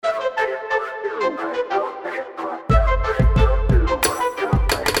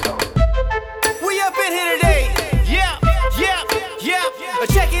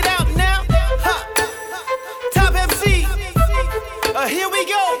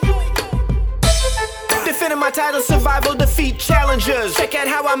Defending my title, survival, defeat challengers. Check out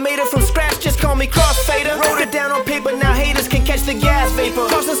how I made it from scratch, just call me crossfader. Wrote it down on paper, now haters can catch the gas vapor.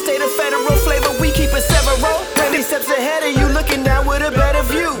 Constant state of federal flavor, we keep it several. Many steps ahead of you, looking down with a better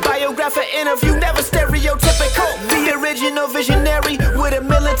view. Biographer interview, never stereotypical. The original visionary with a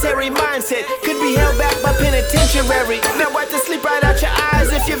military mindset. Could be held back by penitentiary. Now wipe the sleep right out your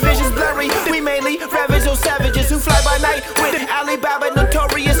eyes if your vision's blurry. We mainly ravage those savages who fly by night with Alibaba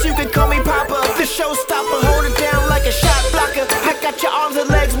notorious, you can call me Papa. The showstopper, hold it down like a shot blocker. I got your arms and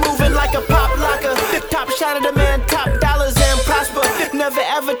legs moving like a pop locker. The top shot of the man, top dollars and prosper. Never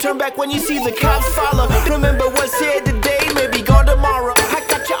ever turn back when you see the cops follow. Remember what's here.